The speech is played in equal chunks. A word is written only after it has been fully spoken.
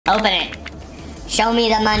Open it. Show me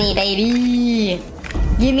the money, baby.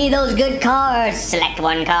 Give me those good cards. Select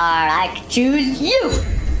one card. I choose you.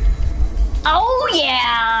 Oh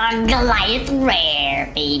yeah, Goliath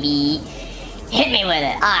rare, baby. Hit me with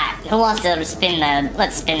it. Alright, who wants to spin the...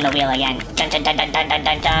 Let's spin the wheel again. Dun, dun, dun, dun, dun, dun,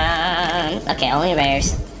 dun, dun. Okay, only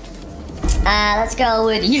rares. Let's go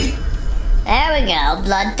with you. There we go.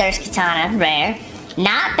 Bloodthirst Katana, rare.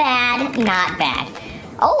 Not bad, not bad.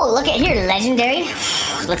 Oh, look at here, legendary.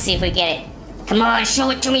 Let's see if we get it. Come on, show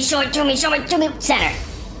it to me, show it to me, show it to me. Center.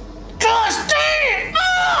 Gosh dang it!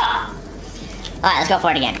 Ah! Alright, let's go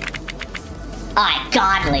for it again. Alright,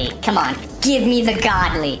 godly. Come on. Give me the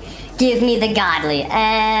godly. Give me the godly.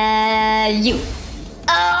 You.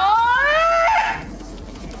 Oh!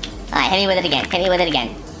 Alright, hit me with it again. Hit me with it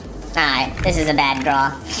again. Alright, this is a bad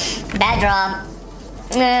draw. Bad draw.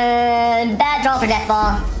 Bad draw for Death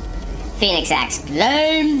Ball. Phoenix Axe.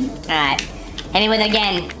 Lame. Alright. Hit me with it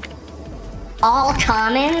again. All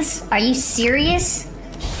commons? Are you serious?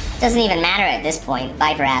 Doesn't even matter at this point.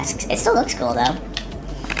 Viper asks. It still looks cool though.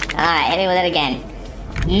 Alright, hit me with it again.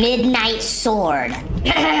 Midnight Sword.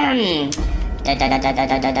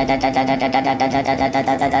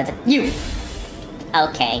 You.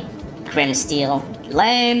 Okay. Grimsteel.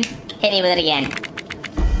 Lame. Hit me with it again.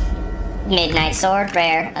 Midnight Sword.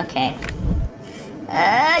 Rare. Okay.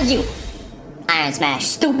 You. Iron Smash.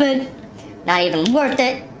 Stupid. Not even worth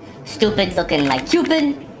it. Stupid looking like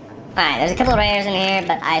Cupid. Alright, there's a couple of rares in here,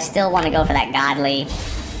 but I still want to go for that godly.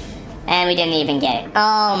 And we didn't even get it.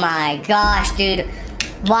 Oh my gosh, dude.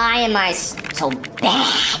 Why am I so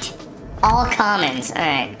bad? All commons.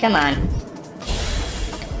 Alright, come on.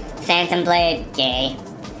 Phantom Blade. Gay.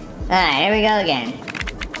 Alright, here we go again.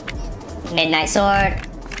 Midnight Sword.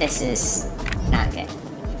 This is not good.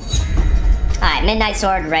 Alright, Midnight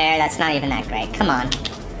Sword rare. That's not even that great. Come on.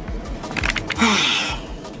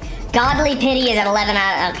 Godly Pity is at 11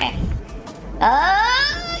 out. Okay.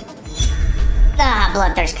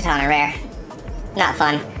 Bloodthirst Katana rare. Not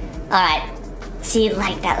fun. Alright. See,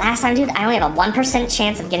 like that last time, dude, I only have a 1%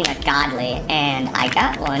 chance of getting a godly, and I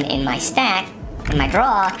got one in my stack, in my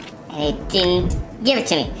draw, and it didn't give it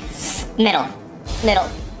to me. Middle. Middle.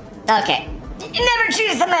 Okay. Never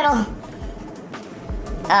choose the middle!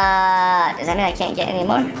 Does that mean I can't get any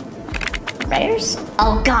more? Rares?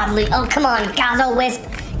 Oh, godly. Oh, come on. Gazo Wisp.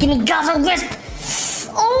 Give me Gazo Wisp.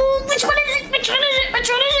 Oh, which one is it? Which one is it? Which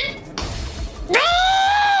one is it?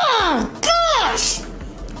 Oh, gosh!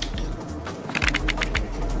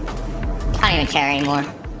 I don't even care anymore.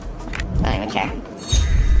 I don't even care.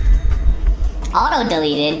 Auto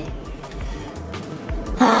deleted.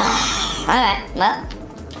 Alright, well.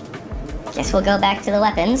 Guess we'll go back to the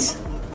weapons.